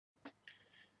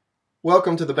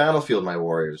Welcome to the battlefield, my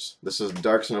warriors. This is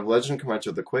Darkson of Legend coming at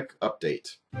you with a quick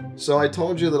update. So I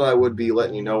told you that I would be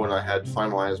letting you know when I had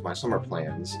finalized my summer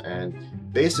plans, and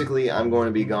basically I'm going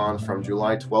to be gone from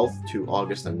July 12th to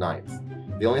August the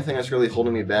 9th. The only thing that's really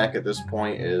holding me back at this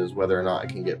point is whether or not I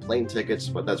can get plane tickets,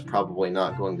 but that's probably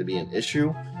not going to be an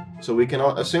issue, so we can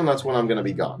assume that's when I'm going to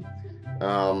be gone.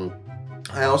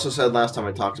 I also said last time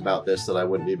I talked about this that I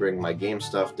wouldn't be bringing my game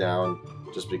stuff down,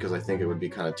 just because I think it would be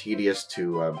kind of tedious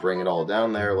to bring it all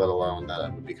down there, let alone that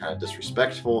it would be kind of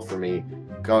disrespectful for me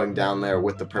going down there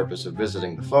with the purpose of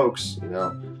visiting the folks, you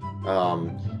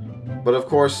know. But of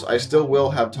course, I still will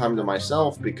have time to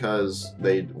myself because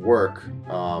they work,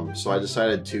 so I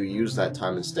decided to use that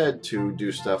time instead to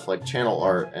do stuff like channel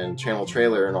art and channel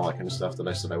trailer and all that kind of stuff that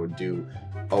I said I would do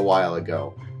a while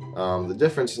ago. The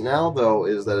difference now, though,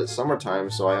 is that it's summertime,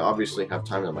 so I obviously have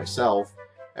time to myself.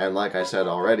 And like I said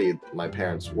already, my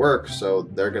parents work, so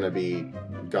they're going to be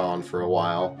gone for a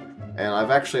while. And I've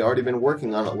actually already been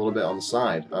working on it a little bit on the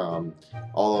side,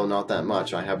 although not that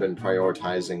much. I have been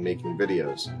prioritizing making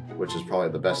videos, which is probably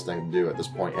the best thing to do at this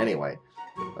point anyway.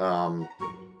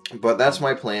 But that's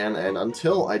my plan, and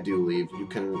until I do leave, you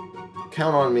can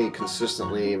count on me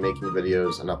consistently making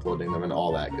videos and uploading them and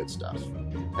all that good stuff.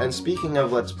 And speaking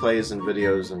of Let's Plays and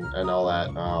videos and all that,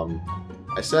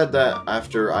 I said that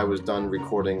after I was done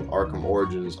recording Arkham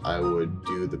Origins, I would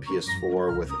do the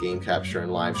PS4 with game capture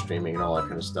and live streaming and all that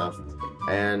kind of stuff.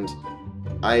 And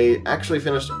I actually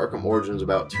finished Arkham Origins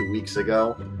about 2 weeks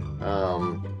ago.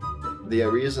 The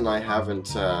reason I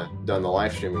haven't done the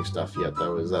live streaming stuff yet,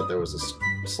 though, is that there was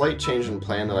a slight change in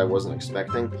plan that I wasn't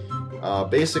expecting.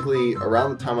 Basically, around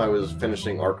the time I was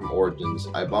finishing Arkham Origins,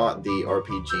 I bought the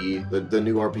RPG, the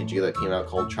new RPG that came out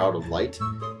called Child of Light.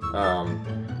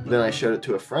 Then I showed it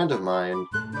to a friend of mine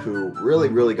who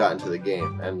really got into the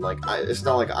game, and like, it's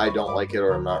not like I don't like it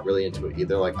or I'm not really into it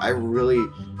either. Like, I really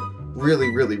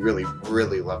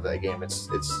love that game. It's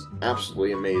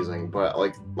absolutely amazing. But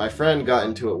like, my friend got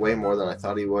into it way more than I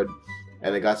thought he would,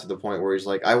 and it got to the point where he's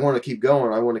like, I want to keep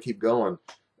going, I want to keep going.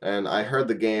 And I heard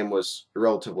the game was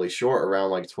relatively short, around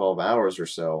like 12 hours or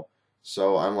so.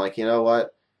 So I'm like, you know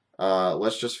what?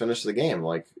 Let's just finish the game.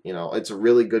 Like, you know, it's a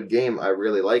really good game. I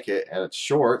really like it, and it's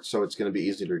short, so it's going to be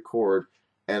easy to record.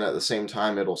 And at the same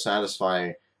time, it'll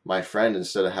satisfy my friend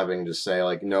instead of having to say,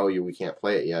 like, no, we can't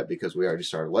play it yet because we already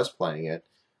started Let's Playing it.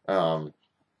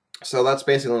 So that's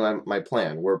basically my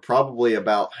plan. We're probably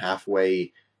about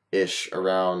halfway-ish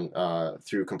around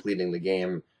through completing the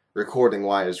game,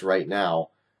 recording-wise right now.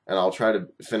 And I'll try to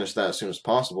finish that as soon as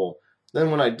possible. Then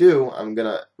when I do, I'm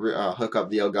going to hook up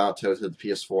the Elgato to the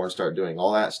PS4 and start doing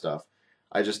all that stuff.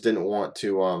 I just didn't want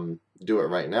to do it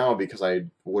right now because I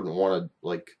wouldn't want to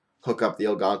like hook up the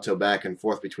Elgato back and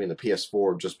forth between the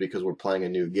PS4 just because we're playing a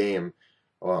new game,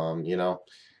 you know.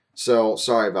 So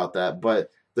sorry about that, but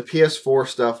the PS4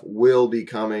 stuff will be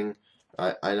coming.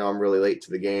 I know I'm really late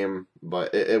to the game,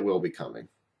 but it will be coming.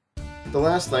 The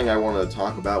last thing I wanted to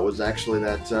talk about was actually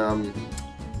that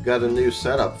got a new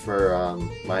setup for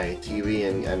my TV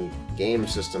and game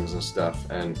systems and stuff,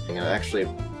 and actually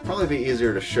probably be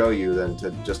easier to show you than to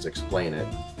just explain it.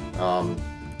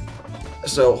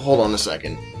 So hold on a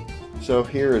second. So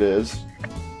here it is.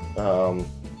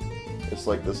 It's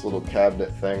like this little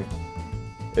cabinet thing.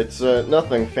 It's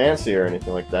nothing fancy or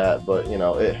anything like that, but you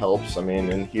know, it helps. I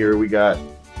mean, in here we got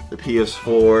the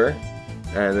PS4,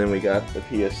 and then we got the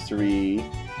PS3,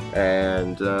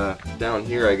 and down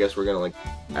here I guess we're gonna like,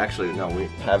 actually no, we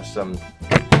have some,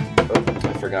 oh,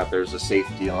 I forgot there's a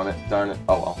safety on it, darn it.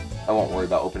 Oh well, I won't worry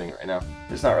about opening it right now.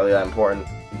 It's not really that important,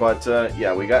 but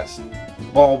yeah, we got a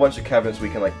whole bunch of cabinets we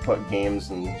can like put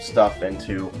games and stuff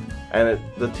into, and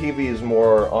the TV is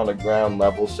more on a ground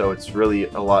level, so it's really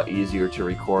a lot easier to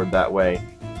record that way.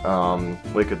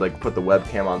 We could like put the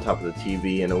webcam on top of the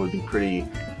TV and it would be pretty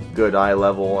good eye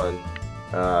level, and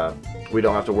we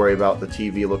don't have to worry about the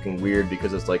TV looking weird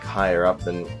because it's like higher up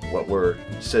than what we're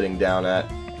sitting down at.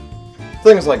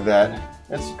 Things like that.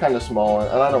 It's kind of small, and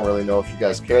I don't really know if you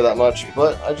guys care that much,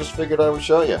 but I just figured I would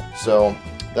show you. So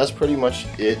that's pretty much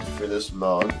it for this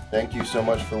vlog. Thank you so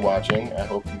much for watching. I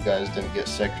hope you guys didn't get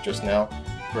sick just now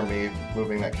from me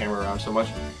moving that camera around so much.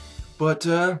 But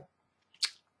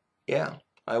yeah,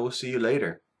 I will see you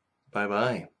later. Bye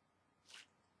bye.